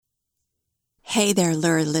Hey there,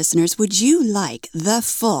 Lurid listeners. Would you like the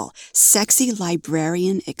full Sexy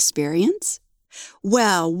Librarian experience?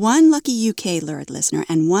 Well, one lucky UK Lurid listener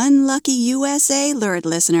and one lucky USA Lurid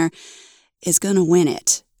listener is going to win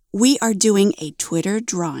it. We are doing a Twitter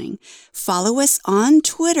drawing. Follow us on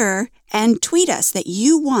Twitter and tweet us that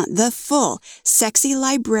you want the full Sexy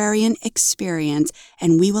Librarian experience,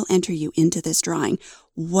 and we will enter you into this drawing.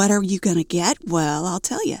 What are you going to get? Well, I'll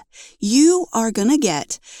tell you. You are going to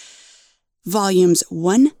get Volumes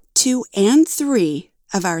 1, 2, and 3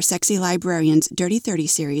 of our Sexy Librarians Dirty 30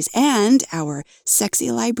 series and our Sexy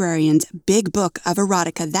Librarians Big Book of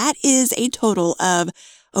Erotica. That is a total of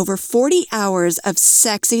over 40 hours of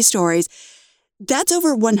sexy stories. That's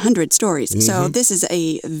over 100 stories. Mm-hmm. So this is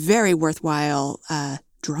a very worthwhile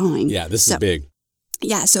drawing. Yeah, this is big.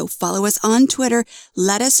 Yeah, so follow us on Twitter.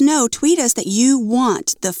 Let us know. Tweet us that you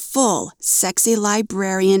want the full Sexy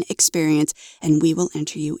Librarian experience, and we will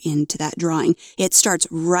enter you into that drawing. It starts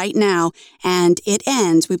right now, and it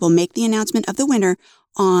ends. We will make the announcement of the winner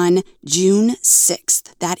on June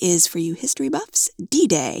 6th. That is, for you history buffs,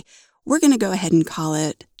 D-Day. We're going to go ahead and call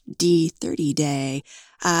it D30 Day.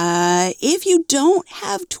 If you don't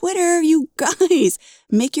have Twitter, you guys,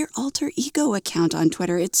 make your alter ego account on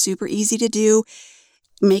Twitter. It's super easy to do.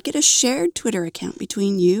 Make it a shared Twitter account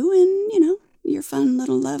between you and, your fun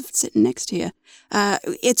little love sitting next to you.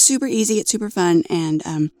 It's super easy. It's super fun.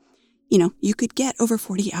 And, you could get over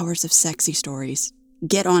 40 hours of sexy stories.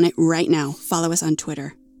 Get on it right now. Follow us on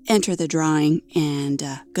Twitter. Enter the drawing, and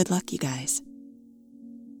good luck, you guys.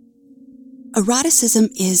 Eroticism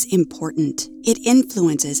is important. It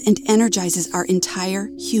influences and energizes our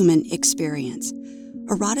entire human experience.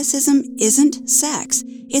 Eroticism isn't sex.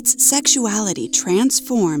 It's sexuality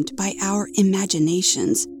transformed by our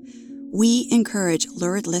imaginations. We encourage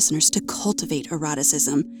lurid listeners to cultivate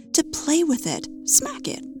eroticism, to play with it, smack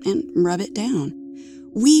it, and rub it down.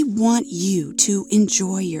 We want you to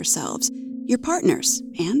enjoy yourselves, your partners,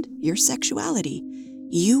 and your sexuality.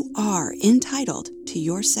 You are entitled to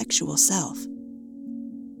your sexual self.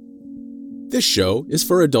 This show is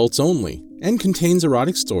for adults only and contains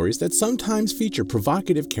erotic stories that sometimes feature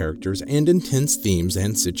provocative characters and intense themes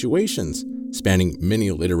and situations, spanning many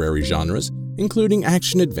literary genres, including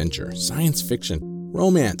action-adventure, science fiction,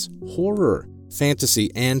 romance, horror, fantasy,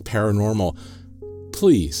 and paranormal.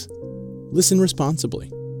 Please, listen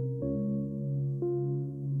responsibly.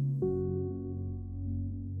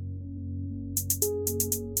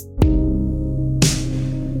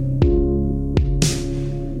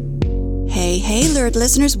 Hey, Lurid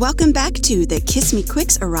listeners, welcome back to the Kiss Me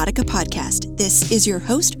Quicks Erotica podcast. This is your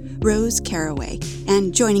host, Rose Caraway,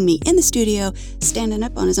 and joining me in the studio, standing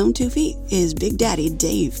up on his own 2 feet, is Big Daddy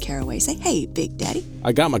Dave Caraway. Say, hey, Big Daddy.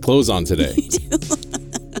 I got my clothes on today. It's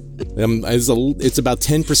about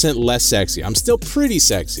 10% less sexy. I'm still pretty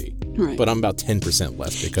sexy, right, but I'm about 10%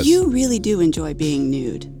 less because you really do enjoy being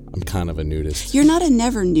nude. I'm kind of a nudist. You're not a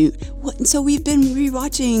never nude. So we've been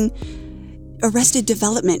rewatching Arrested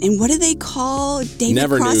Development, and what do they call David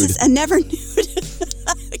Never Cross's? Nude. A never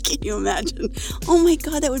nude. Can you imagine? Oh my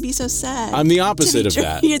God, that would be so sad. I'm the opposite of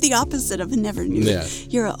that. You're the opposite of a never nude. Yeah.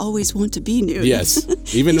 You're a always want to be nude. Yes.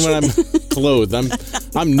 Even when I'm clothed,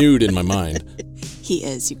 I'm nude in my mind. He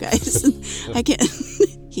is, you guys. I can't.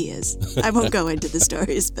 He is. I won't go into the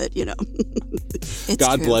stories, but it's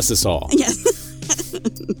God true. Bless us all. Yes.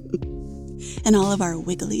 And all of our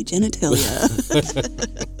wiggly genitalia.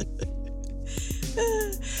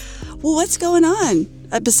 Well, what's going on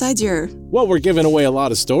besides your... Well, we're giving away a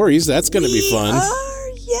lot of stories. That's going to be fun. We are,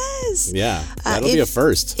 yes. Yeah, that'll be a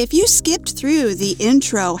first. If you skipped through the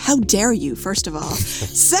intro, how dare you, first of all.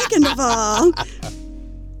 Second of all,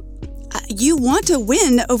 you want to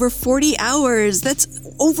win over 40 hours. That's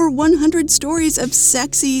over 100 stories of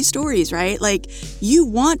sexy stories, right? Like, you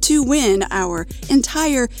want to win our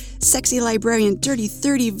entire Sexy Librarian Dirty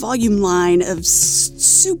 30 volume line of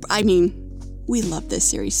we love this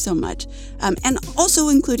series so much. And also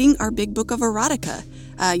including our Big Book of Erotica.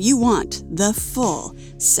 You want the full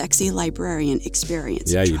Sexy Librarian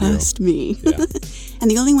experience. Yeah, you Trust do. me. Yeah. And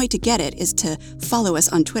the only way to get it is to follow us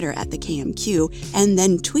on Twitter at the KMQ and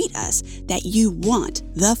then tweet us that you want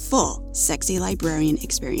the full Sexy Librarian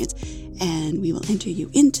experience. And we will enter you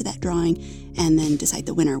into that drawing and then decide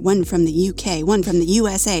the winner. One from the UK, one from the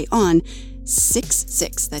USA on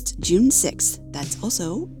 6/6. That's June 6th. That's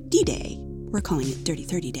also D-Day. We're calling it Dirty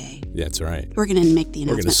 30 Day. That's right. We're going to make the announcement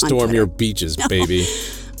on We're going to storm your beaches, baby.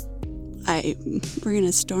 We're going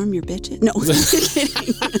to storm your bitches. No, I'm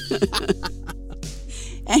kidding.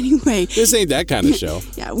 Anyway. This ain't that kind of show.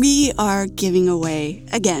 Yeah, we are giving away,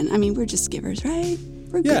 again, we're just givers, right?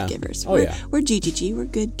 We're good givers. Oh, yeah. We're GGG. We're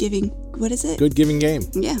good giving what is it? Good giving game.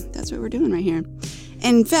 Yeah, that's what we're doing right here.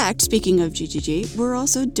 In fact, speaking of GGG, we're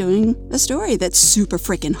also doing a story that's super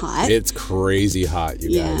freaking hot. It's crazy hot,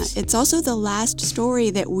 you guys. Yeah, it's also the last story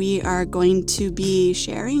that we are going to be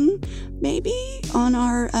sharing, maybe, on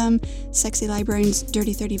our Sexy Librarians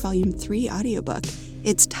Dirty 30 Volume 3 audiobook.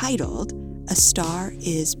 It's titled A Star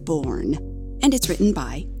is Born, and it's written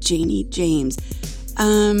by Janie James.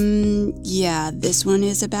 Yeah, this one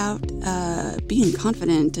is about being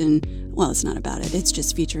confident and, well, it's not about it. It's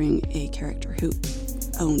just featuring a character who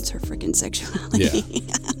owns her freaking sexuality.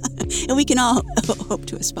 Yeah. And we can all hope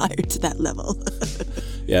to aspire to that level.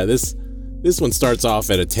 Yeah, this one starts off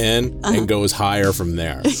at a 10 and goes higher from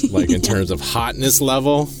there, like in terms of hotness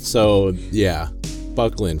level. So, yeah,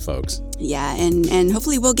 buckle in, folks. Yeah, and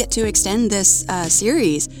hopefully we'll get to extend this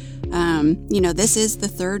series. This is the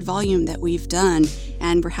third volume that we've done,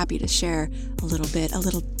 and we're happy to share a little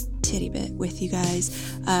titty bit with you guys.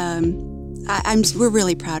 We're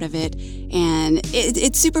really proud of it, and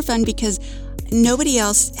it's super fun because nobody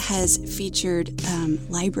else has featured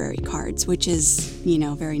library cards, which is,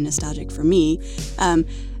 very nostalgic for me.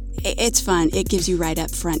 It's fun. It gives you right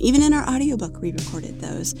up front. Even in our audiobook, we recorded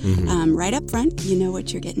those. Mm-hmm. Right up front, you know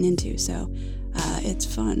what you're getting into, so it's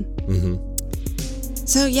fun. Mm-hmm.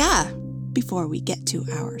 So yeah, before we get to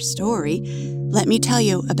our story, let me tell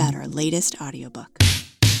you about our latest audiobook.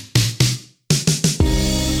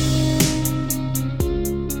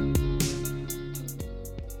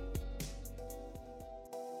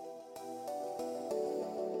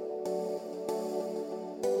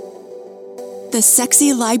 The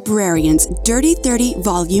Sexy Librarians Dirty 30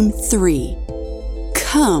 Volume 3.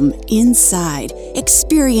 Come inside.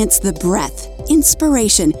 Experience the breadth,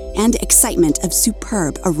 inspiration, and excitement of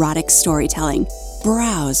superb erotic storytelling.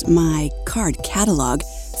 Browse my card catalog.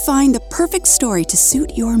 Find the perfect story to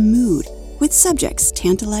suit your mood, with subjects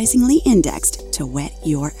tantalizingly indexed to whet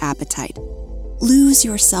your appetite. Lose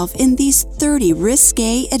yourself in these 30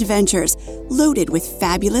 risque adventures, loaded with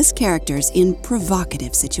fabulous characters in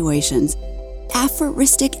provocative situations.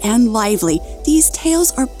 Aphoristic and lively, these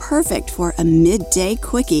tales are perfect for a midday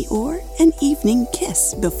quickie or an evening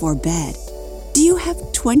kiss before bed. Do you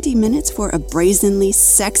have 20 minutes for a brazenly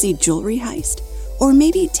sexy jewelry heist? Or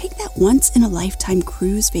maybe take that once-in-a-lifetime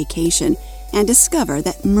cruise vacation and discover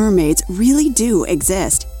that mermaids really do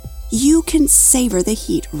exist. You can savor the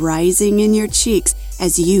heat rising in your cheeks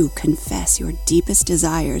as you confess your deepest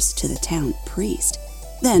desires to the town priest.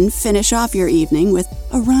 Then finish off your evening with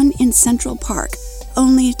a run in Central Park,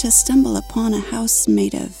 only to stumble upon a house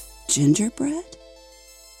made of gingerbread?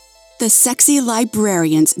 The Sexy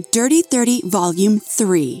Librarians Dirty 30 Volume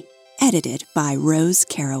 3, edited by Rose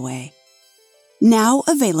Caraway. Now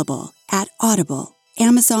available at Audible,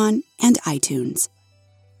 Amazon, and iTunes.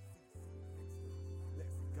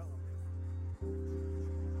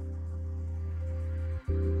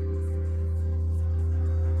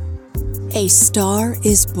 A Star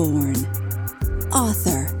is Born.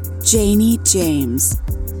 Author, Janie James.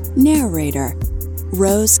 Narrator,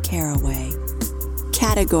 Rose Caraway.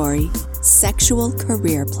 Category, Sexual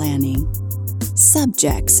Career Planning.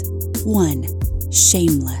 Subjects, 1.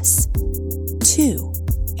 Shameless. 2.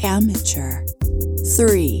 Amateur.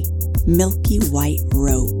 3. Milky White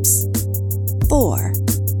Ropes. 4.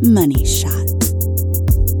 Money Shot.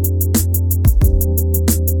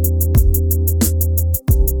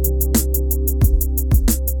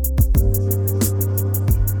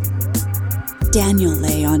 Daniel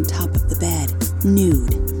lay on top of the bed,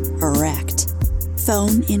 nude, erect.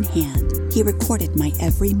 Phone in hand, he recorded my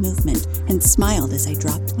every movement and smiled as I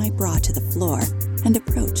dropped my bra to the floor and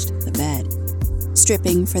approached the bed.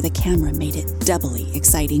 Stripping for the camera made it doubly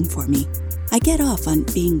exciting for me. I get off on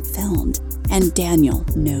being filmed, and Daniel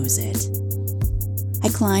knows it. I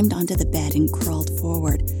climbed onto the bed and crawled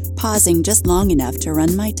forward, pausing just long enough to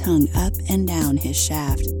run my tongue up and down his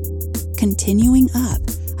shaft. Continuing up,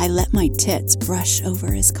 I let my tits brush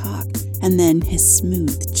over his cock and then his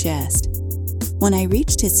smooth chest. When I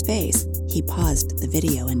reached his face, he paused the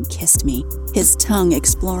video and kissed me, his tongue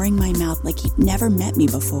exploring my mouth like he'd never met me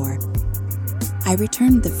before. I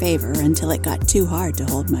returned the favor until it got too hard to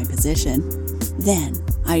hold my position. Then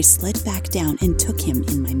I slid back down and took him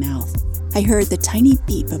in my mouth. I heard the tiny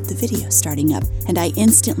beep of the video starting up, and I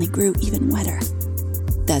instantly grew even wetter.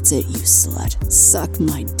 "That's it, you slut. Suck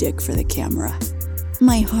my dick for the camera."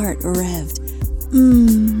 My heart revved.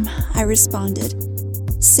 I responded,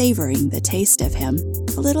 savoring the taste of him,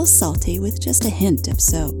 a little salty with just a hint of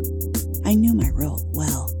soap. I knew my role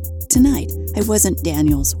well. Tonight, I wasn't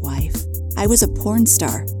Daniel's wife. I was a porn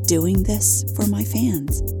star doing this for my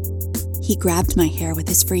fans. He grabbed my hair with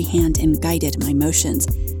his free hand and guided my motions.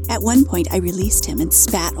 At one point, I released him and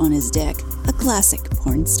spat on his dick, a classic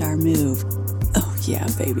porn star move. Oh yeah,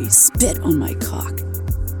 baby, spit on my cock.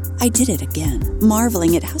 I did it again,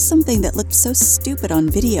 marveling at how something that looked so stupid on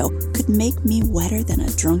video could make me wetter than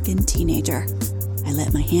a drunken teenager. I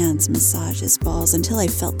let my hands massage his balls until I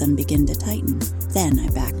felt them begin to tighten. Then I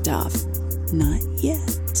backed off. Not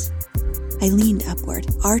yet. I leaned upward,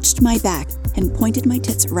 arched my back, and pointed my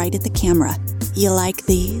tits right at the camera. You like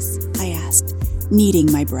these? I asked,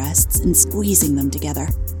 kneading my breasts and squeezing them together.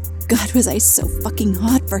 God, was I so fucking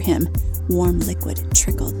hot for him. Warm liquid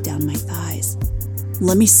trickled down my thighs.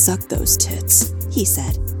 Let me suck those tits, he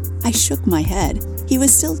said. I shook my head. He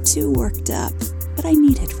was still too worked up, but I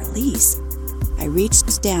needed release. I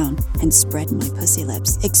reached down and spread my pussy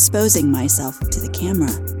lips, exposing myself to the camera.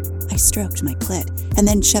 I stroked my clit and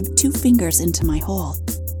then shoved 2 fingers into my hole.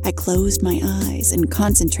 I closed my eyes and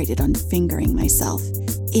concentrated on fingering myself.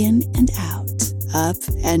 In and out, up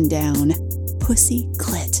and down. Pussy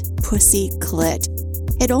clit, pussy clit.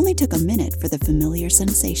 It only took a minute for the familiar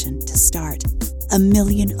sensation to start. A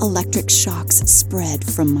million electric shocks spread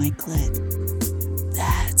from my clit.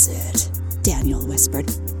 That's it, Daniel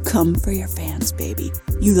whispered. Come for your fans, baby.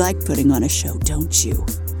 You like putting on a show, don't you?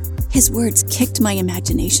 His words kicked my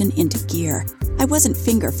imagination into gear. I wasn't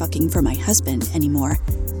finger-fucking for my husband anymore.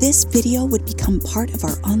 This video would become part of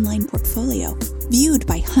our online portfolio, viewed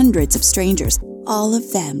by hundreds of strangers, all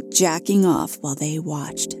of them jacking off while they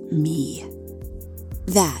watched me.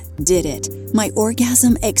 That did it. My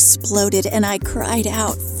orgasm exploded and I cried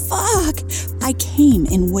out, fuck! I came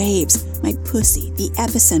in waves, my pussy the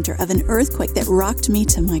epicenter of an earthquake that rocked me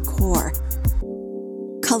to my core.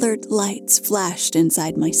 Colored lights flashed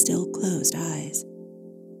inside my still closed eyes.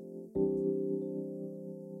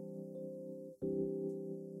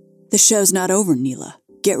 The show's not over, Neela.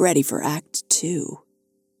 Get ready for Act 2.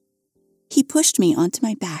 He pushed me onto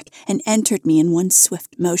my back and entered me in one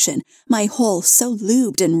swift motion, my hole so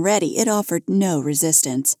lubed and ready it offered no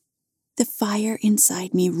resistance. The fire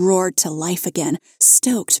inside me roared to life again,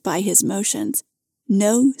 stoked by his motions.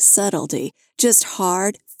 No subtlety, just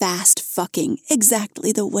hard, fast fucking,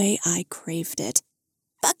 exactly the way I craved it.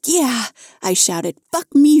 Fuck yeah, I shouted.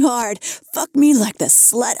 Fuck me hard. Fuck me like the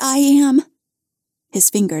slut I am. His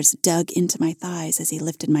fingers dug into my thighs as he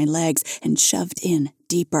lifted my legs and shoved in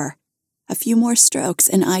deeper. A few more strokes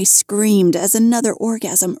and I screamed as another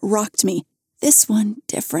orgasm rocked me. This one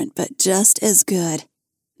different, but just as good.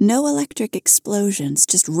 No electric explosions,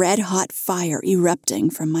 just red-hot fire erupting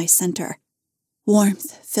from my center.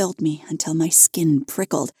 Warmth filled me until my skin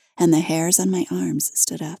prickled and the hairs on my arms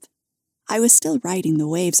stood up. I was still riding the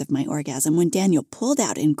waves of my orgasm when Daniel pulled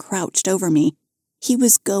out and crouched over me. He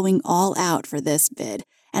was going all out for this bid,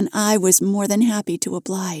 and I was more than happy to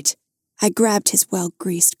oblige. I grabbed his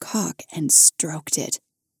well-greased cock and stroked it.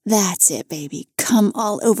 That's it, baby. Come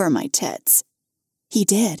all over my tits. He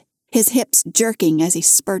did, his hips jerking as he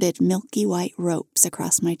spurted milky white ropes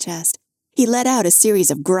across my chest. He let out a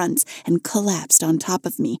series of grunts and collapsed on top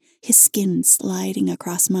of me, his skin sliding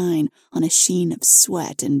across mine on a sheen of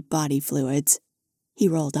sweat and body fluids. He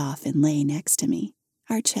rolled off and lay next to me.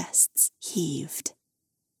 Our chests heaved.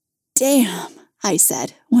 Damn, I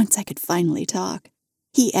said, once I could finally talk.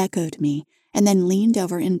 He echoed me, and then leaned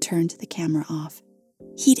over and turned the camera off.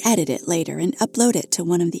 He'd edit it later and upload it to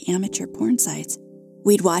one of the amateur porn sites.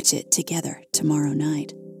 We'd watch it together tomorrow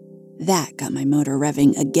night. That got my motor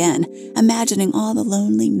revving again, imagining all the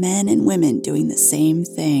lonely men and women doing the same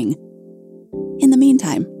thing. In the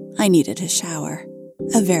meantime, I needed a shower,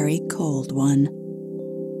 a very cold one.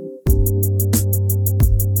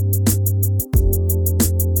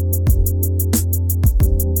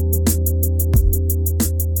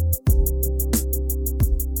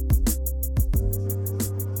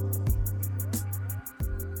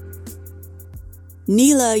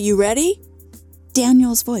 Neela, you ready?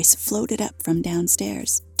 Daniel's voice floated up from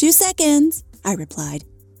downstairs. 2 seconds, I replied.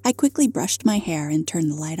 I quickly brushed my hair and turned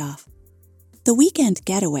the light off. The weekend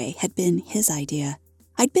getaway had been his idea.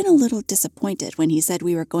 I'd been a little disappointed when he said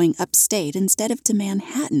we were going upstate instead of to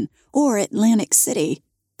Manhattan or Atlantic City.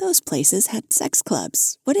 Those places had sex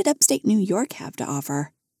clubs. What did upstate New York have to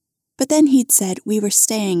offer? But then he'd said we were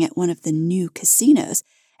staying at one of the new casinos,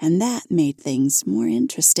 and that made things more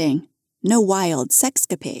interesting. No wild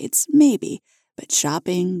sexcapades, maybe, but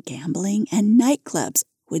shopping, gambling, and nightclubs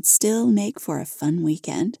would still make for a fun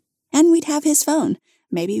weekend. And we'd have his phone.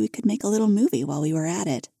 Maybe we could make a little movie while we were at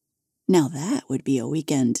it. Now that would be a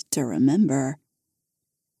weekend to remember.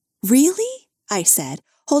 Really? I said,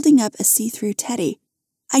 holding up a see-through teddy.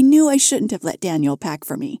 I knew I shouldn't have let Daniel pack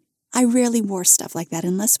for me. I rarely wore stuff like that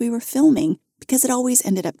unless we were filming, because it always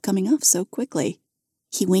ended up coming off so quickly.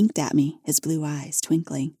 He winked at me, his blue eyes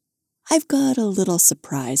twinkling. "I've got a little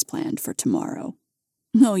surprise planned for tomorrow."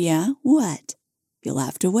 "Oh yeah? What?" "You'll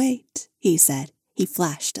have to wait," he said. He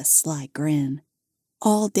flashed a sly grin.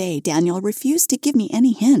 All day, Daniel refused to give me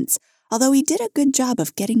any hints, although he did a good job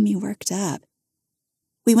of getting me worked up.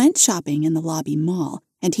 We went shopping in the lobby mall,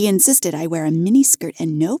 and he insisted I wear a miniskirt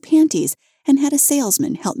and no panties, and had a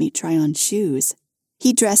salesman help me try on shoes.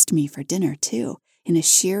 He dressed me for dinner, too, in a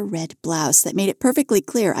sheer red blouse that made it perfectly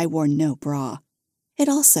clear I wore no bra. It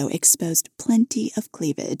also exposed plenty of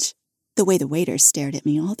cleavage. The way the waiter stared at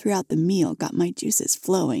me all throughout the meal got my juices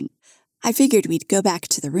flowing. I figured we'd go back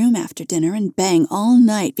to the room after dinner and bang all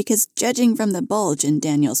night because, judging from the bulge in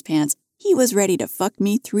Daniel's pants, he was ready to fuck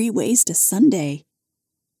me 3 ways to Sunday.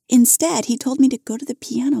 Instead, he told me to go to the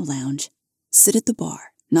piano lounge. "Sit at the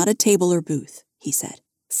bar, not a table or booth," he said.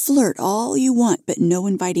 "Flirt all you want, but no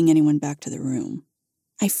inviting anyone back to the room."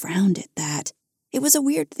 I frowned at that. It was a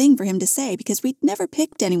weird thing for him to say because we'd never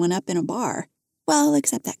picked anyone up in a bar. Well,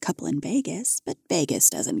 except that couple in Vegas, but Vegas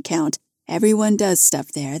doesn't count. Everyone does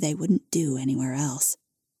stuff there they wouldn't do anywhere else.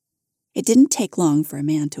 It didn't take long for a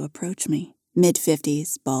man to approach me.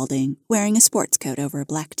 Mid-50s, balding, wearing a sports coat over a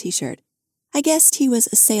black t-shirt. I guessed he was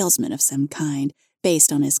a salesman of some kind,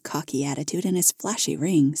 based on his cocky attitude and his flashy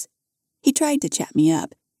rings. He tried to chat me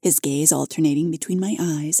up, his gaze alternating between my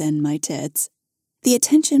eyes and my tits. The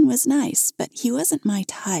attention was nice, but he wasn't my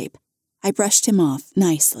type. I brushed him off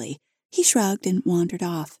nicely. He shrugged and wandered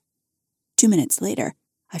off. 2 minutes later,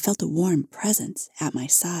 I felt a warm presence at my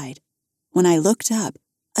side. When I looked up,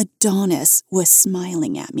 Adonis was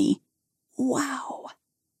smiling at me. Wow!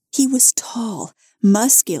 He was tall,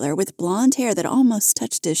 muscular, with blonde hair that almost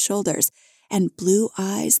touched his shoulders, and blue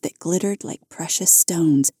eyes that glittered like precious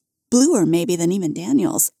stones, bluer maybe than even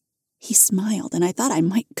Daniel's. He smiled, and I thought I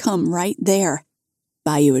might come right there.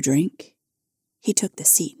 "Buy you a drink?" He took the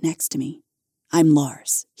seat next to me. "I'm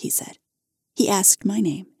Lars," he said. He asked my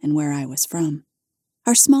name and where I was from.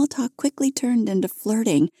 Our small talk quickly turned into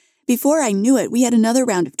flirting. Before I knew it, we had another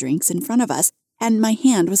round of drinks in front of us, and my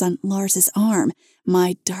hand was on Lars's arm,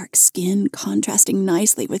 my dark skin contrasting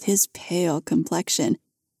nicely with his pale complexion.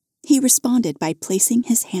 He responded by placing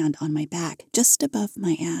his hand on my back, just above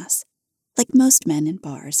my ass. Like most men in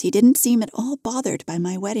bars, he didn't seem at all bothered by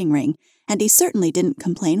my wedding ring, and he certainly didn't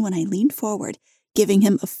complain when I leaned forward, giving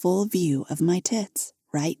him a full view of my tits,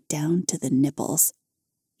 right down to the nipples.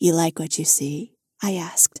 "You like what you see?" I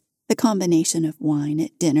asked, the combination of wine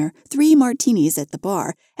at dinner, 3 martinis at the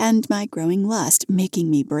bar, and my growing lust making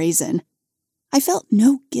me brazen. I felt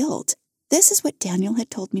no guilt. This is what Daniel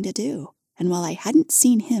had told me to do, and while I hadn't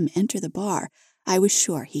seen him enter the bar, I was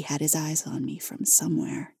sure he had his eyes on me from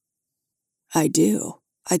somewhere. "I do.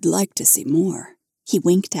 I'd like to see more." He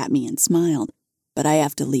winked at me and smiled. "But I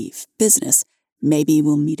have to leave. Business. Maybe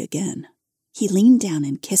we'll meet again." He leaned down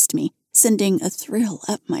and kissed me, sending a thrill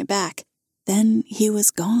up my back. Then he was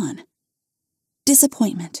gone.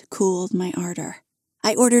 Disappointment cooled my ardor.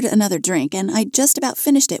 I ordered another drink, and I'd just about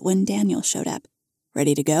finished it when Daniel showed up.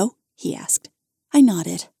 "Ready to go?" he asked. I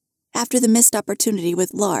nodded. After the missed opportunity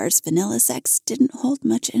with Lars, vanilla sex didn't hold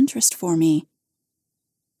much interest for me.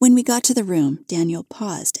 When we got to the room, Daniel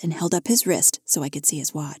paused and held up his wrist so I could see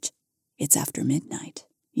his watch. "It's after midnight.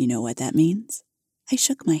 You know what that means?" I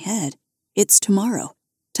shook my head. "It's tomorrow.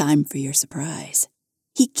 Time for your surprise."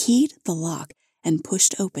 He keyed the lock and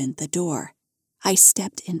pushed open the door. I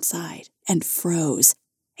stepped inside and froze.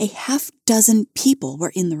 A half-dozen people were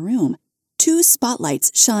in the room. 2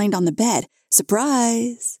 spotlights shined on the bed.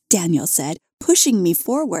 "Surprise!" Daniel said, pushing me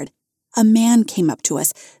forward. A man came up to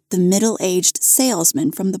us, the middle-aged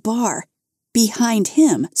salesman from the bar. Behind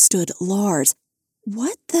him stood Lars.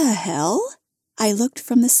 "What the hell?" I looked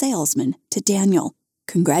from the salesman to Daniel.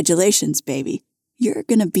 "Congratulations, baby. You're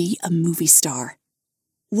gonna be a movie star."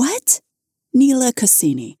 "What?" "Neela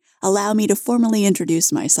Cassini. Allow me to formally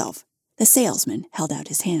introduce myself." The salesman held out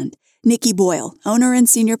his hand. "Nikki Boyle, owner and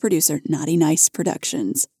senior producer, Naughty Nice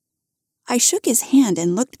Productions." I shook his hand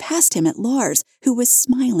and looked past him at Lars, who was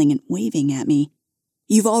smiling and waving at me.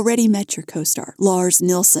 "You've already met your co-star, Lars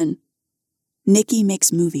Nilsson." "Nikki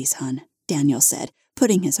makes movies, hun," Daniel said,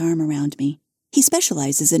 putting his arm around me. "He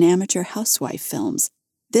specializes in amateur housewife films.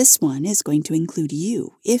 This one is going to include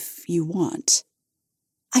you, if you want."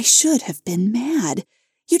 I should have been mad.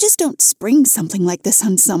 You just don't spring something like this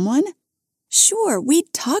on someone. Sure,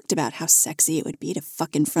 we'd talked about how sexy it would be to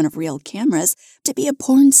fuck in front of real cameras, to be a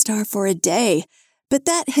porn star for a day, but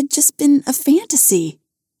that had just been a fantasy.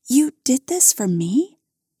 You did this for me?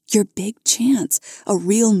 Your big chance, a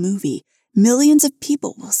real movie. Millions of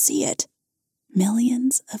people will see it.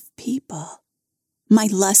 Millions of people. My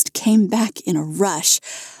lust came back in a rush.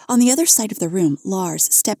 On the other side of the room, Lars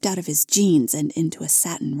stepped out of his jeans and into a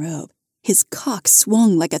satin robe. His cock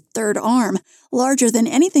swung like a third arm, larger than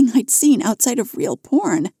anything I'd seen outside of real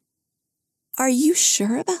porn. "Are you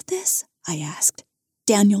sure about this?" I asked.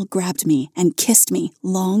 Daniel grabbed me and kissed me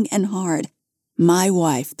long and hard. My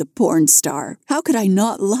wife, the porn star. How could I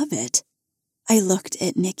not love it? I looked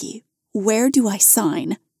at Nikki. Where do I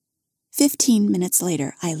sign? 15 minutes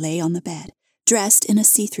later, I lay on the bed, dressed in a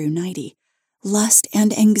see-through nightie. Lust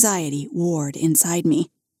and anxiety warred inside me.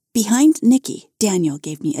 Behind Nikki, Daniel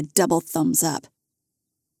gave me a double thumbs up.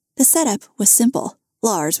 The setup was simple.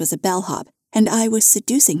 Lars was a bellhop, and I was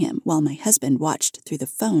seducing him while my husband watched through the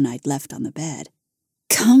phone I'd left on the bed.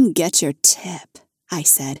 "Come get your tip," I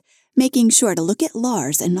said, making sure to look at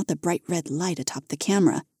Lars and not the bright red light atop the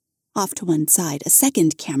camera. Off to one side, a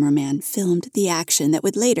second cameraman filmed the action that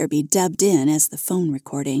would later be dubbed in as the phone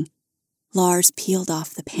recording. Lars peeled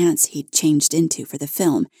off the pants he'd changed into for the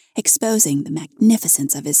film, exposing the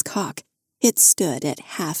magnificence of his cock. It stood at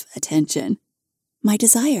half attention. My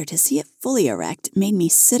desire to see it fully erect made me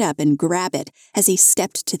sit up and grab it as he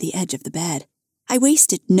stepped to the edge of the bed. I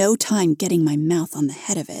wasted no time getting my mouth on the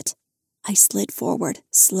head of it. I slid forward,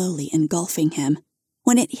 slowly engulfing him.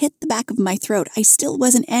 When it hit the back of my throat, I still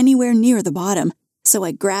wasn't anywhere near the bottom, so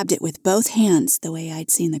I grabbed it with both hands the way I'd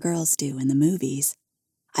seen the girls do in the movies.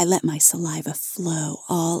 I let my saliva flow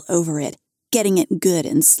all over it, getting it good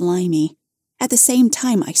and slimy. At the same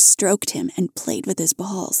time, I stroked him and played with his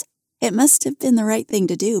balls. It must have been the right thing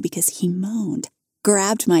to do because he moaned,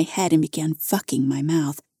 grabbed my head and began fucking my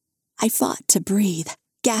mouth. I fought to breathe,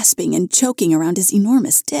 gasping and choking around his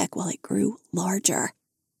enormous dick while it grew larger.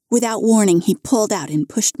 Without warning, he pulled out and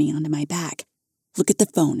pushed me onto my back. "Look at the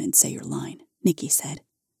phone and say your line," Nikki said.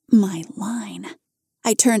 My line.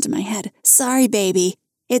 I turned my head. "Sorry, baby.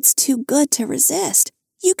 It's too good to resist.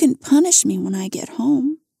 You can punish me when I get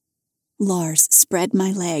home." Lars spread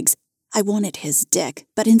my legs. I wanted his dick,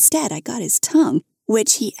 but instead I got his tongue,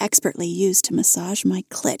 which he expertly used to massage my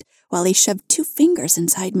clit while he shoved 2 fingers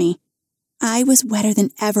inside me. I was wetter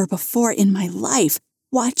than ever before in my life.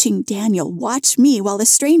 Watching Daniel watch me while the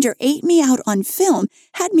stranger ate me out on film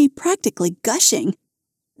had me practically gushing.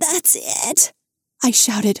 "That's it!" I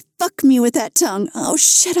shouted. "Fuck me with that tongue. Oh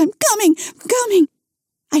shit, I'm coming!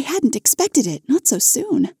 I hadn't expected it, not so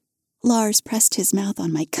soon. Lars pressed his mouth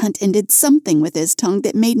on my cunt and did something with his tongue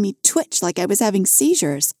that made me twitch like I was having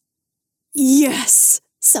seizures. "Yes!"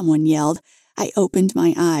 someone yelled. I opened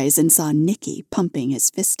my eyes and saw Nikki pumping his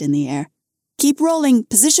fist in the air. "Keep rolling,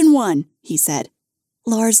 position 1, he said.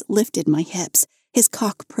 Lars lifted my hips. His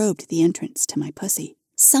cock probed the entrance to my pussy.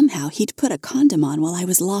 Somehow he'd put a condom on while I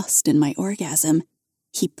was lost in my orgasm.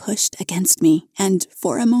 He pushed against me, and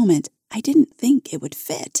for a moment, I didn't think it would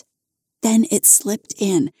fit. Then it slipped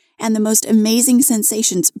in, and the most amazing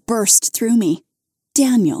sensations burst through me.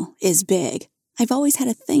 Daniel is big. I've always had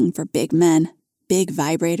a thing for big men. Big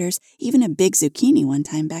vibrators, even a big zucchini one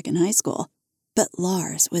time back in high school. But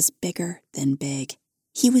Lars was bigger than big.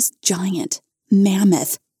 He was giant.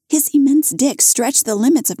 Mammoth. His immense dick stretched the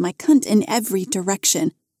limits of my cunt in every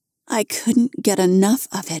direction. I couldn't get enough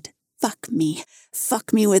of it. Fuck me.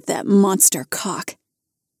 Fuck me with that monster cock.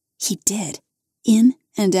 He did. In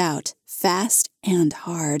and out, fast and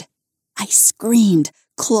hard. I screamed,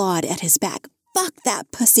 clawed at his back. Fuck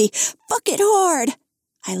that pussy. Fuck it hard.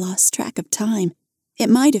 I lost track of time. It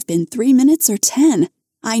might have been 3 minutes or 10.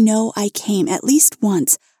 I know I came at least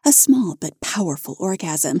once, a small but powerful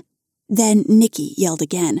orgasm. Then Nikki yelled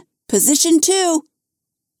again, "Position 2!"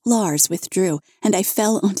 Lars withdrew, and I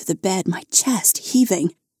fell onto the bed, my chest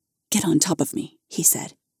heaving. "Get on top of me," he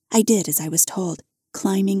said. I did as I was told,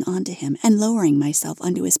 climbing onto him and lowering myself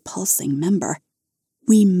onto his pulsing member.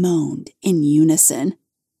 We moaned in unison.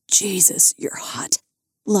 "Jesus, you're hot,"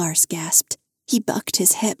 Lars gasped. He bucked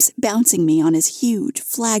his hips, bouncing me on his huge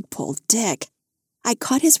flagpole dick. I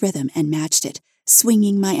caught his rhythm and matched it,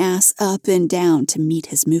 swinging my ass up and down to meet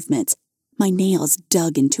his movements. My nails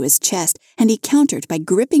dug into his chest, and he countered by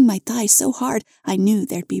gripping my thigh so hard I knew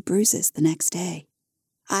there'd be bruises the next day.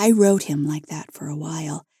 I rode him like that for a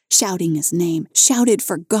while, shouting his name, shouted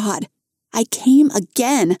for God. I came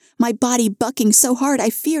again, my body bucking so hard I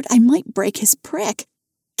feared I might break his prick.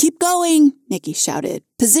 "Keep going," Nikki shouted.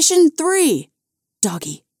 "Position 3.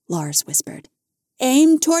 "Doggy," Lars whispered.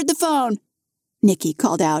 "Aim toward the phone," Nikki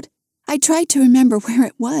called out. I tried to remember where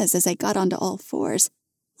it was as I got onto all fours.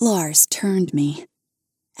 Lars turned me.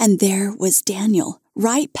 And there was Daniel,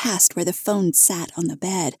 right past where the phone sat on the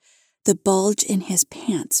bed. The bulge in his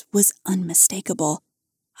pants was unmistakable.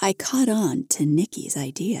 I caught on to Nikki's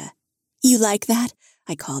idea. "You like that?"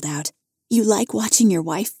 I called out. You like watching your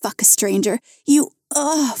wife fuck a stranger?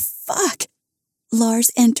 Fuck. Lars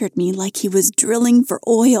entered me like he was drilling for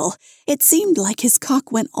oil. It seemed like his cock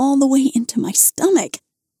went all the way into my stomach.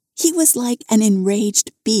 He was like an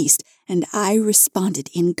enraged beast, and I responded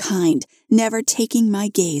in kind, never taking my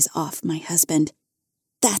gaze off my husband.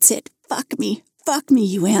 That's it. Fuck me,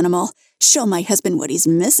 you animal. Show my husband what he's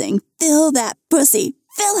missing. Fill that pussy.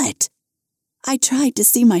 Fill it. I tried to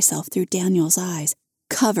see myself through Daniel's eyes,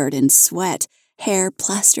 covered in sweat, hair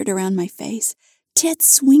plastered around my face, tits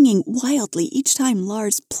swinging wildly each time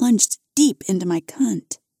Lars plunged deep into my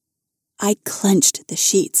cunt. I clenched the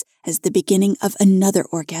sheets as the beginning of another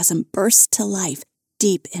orgasm burst to life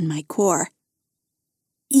deep in my core.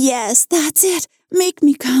 Yes, that's it. Make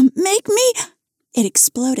me come. Make me. It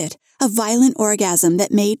exploded, a violent orgasm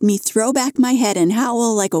that made me throw back my head and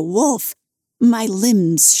howl like a wolf. My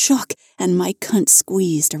limbs shook and my cunt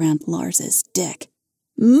squeezed around Lars's dick.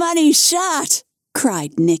 Money shot!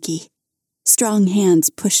 Cried Nikki. Strong hands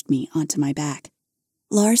pushed me onto my back.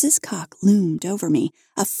 Lars's cock loomed over me,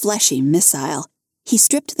 a fleshy missile. He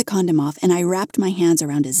stripped the condom off and I wrapped my hands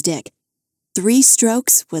around his dick. 3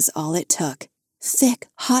 strokes was all it took. Thick,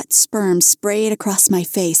 hot sperm sprayed across my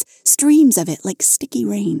face, streams of it like sticky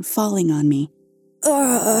rain falling on me.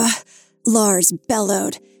 Ugh! Lars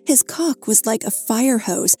bellowed. His cock was like a fire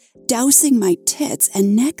hose, dousing my tits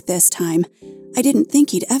and neck this time. I didn't think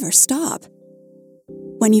he'd ever stop.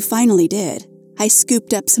 When he finally did, I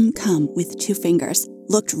scooped up some cum with 2 fingers,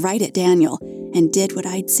 looked right at Daniel, and did what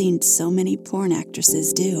I'd seen so many porn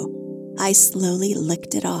actresses do. I slowly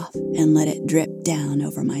licked it off and let it drip down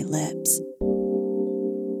over my lips.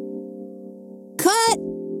 Cut!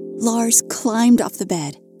 Lars climbed off the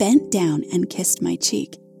bed, bent down, and kissed my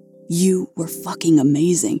cheek. You were fucking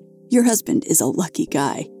amazing. Your husband is a lucky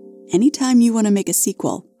guy. Anytime you want to make a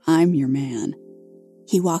sequel, I'm your man.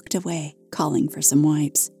 He walked away, calling for some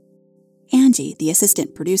wipes. Angie, the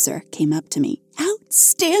assistant producer, came up to me.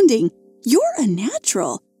 Outstanding! You're a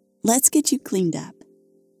natural. Let's get you cleaned up.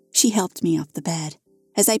 She helped me off the bed.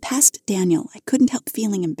 As I passed Daniel, I couldn't help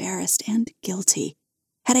feeling embarrassed and guilty.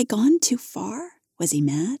 Had I gone too far? Was he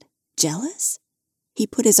mad? Jealous? He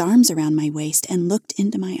put his arms around my waist and looked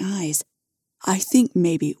into my eyes. I think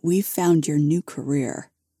maybe we've found your new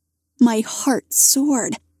career. My heart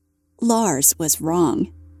soared. Lars was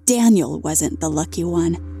wrong. Daniel wasn't the lucky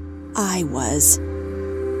one. I was.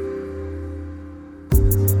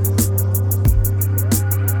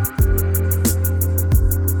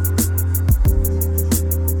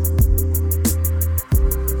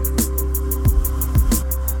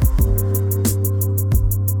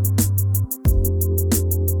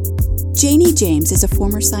 Janie James is a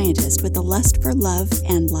former scientist with a lust for love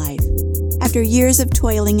and life. After years of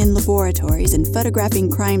toiling in laboratories and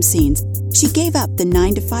photographing crime scenes, she gave up the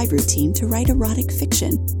 9-to-5 routine to write erotic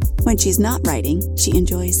fiction. When she's not writing, she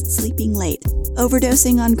enjoys sleeping late,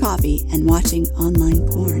 overdosing on coffee, and watching online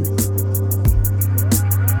porn.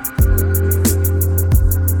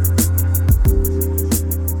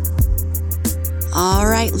 All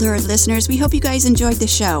right, Lurid listeners, we hope you guys enjoyed the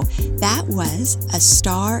show. That was A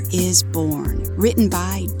Star is Born, written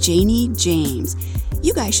by Janie James.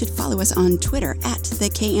 You guys should follow us on Twitter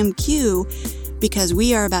 @TheKMQ because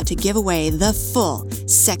we are about to give away the full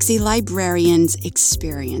Sexy Librarians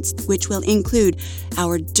experience, which will include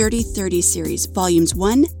our Dirty 30 series, volumes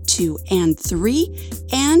 1, 2, and 3,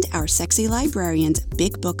 and our Sexy Librarians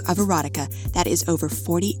Big Book of Erotica. That is over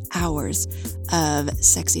 40 hours of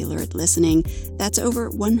sexy lurid listening. That's over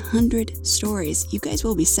 100 stories. You guys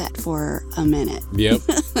will be set for a minute. Yep.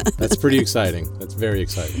 That's pretty exciting. That's very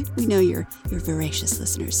exciting. We know you're voracious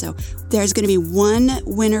listeners. So there's going to be one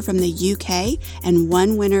winner from the UK and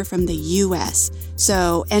one winner from the US.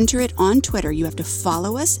 So enter it on Twitter. You have to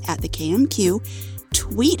follow us @TheKMQ.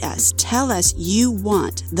 Tweet us. Tell us you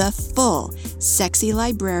want the full Sexy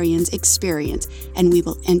Librarians experience, and we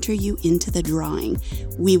will enter you into the drawing.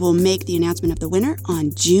 We will make the announcement of the winner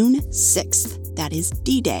on June 6th. That is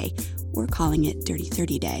D-Day. We're calling it Dirty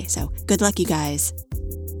 30 Day. So good luck, you guys.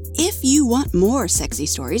 If you want more sexy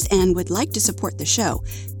stories and would like to support the show,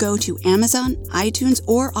 go to Amazon, iTunes,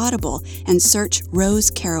 or Audible and search Rose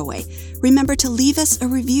Caraway. Remember to leave us a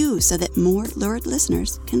review so that more lurid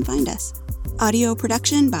listeners can find us. Audio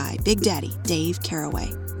production by Big Daddy Dave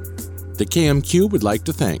Caraway. The KMQ would like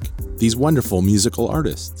to thank these wonderful musical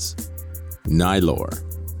artists: Nylor,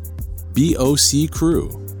 BOC Crew,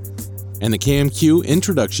 and the KMQ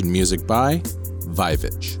introduction music by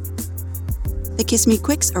Vivich. The Kiss Me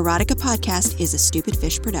Quicks Erotica podcast is a Stupid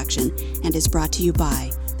Fish production and is brought to you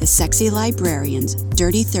by the Sexy Librarians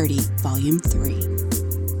Dirty 30 Volume 3.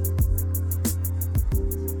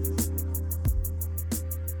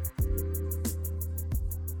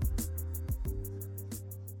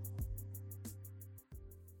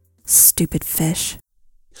 Stupid fish.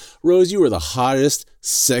 Rose, you are the hottest,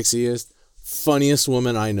 sexiest, funniest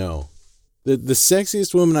woman I know. The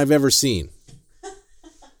sexiest woman I've ever seen. No,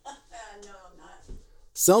 I'm not.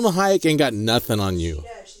 Selma Hayek ain't got nothing on you.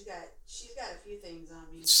 Yeah, she's got a few things on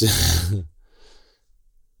me.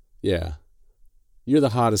 Yeah. You're the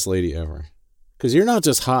hottest lady ever. Because you're not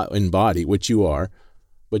just hot in body, which you are,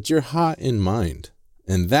 but you're hot in mind.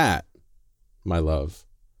 And that, my love,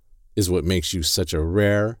 is what makes you such a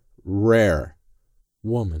rare, rare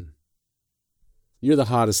woman. You're the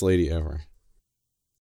hottest lady ever.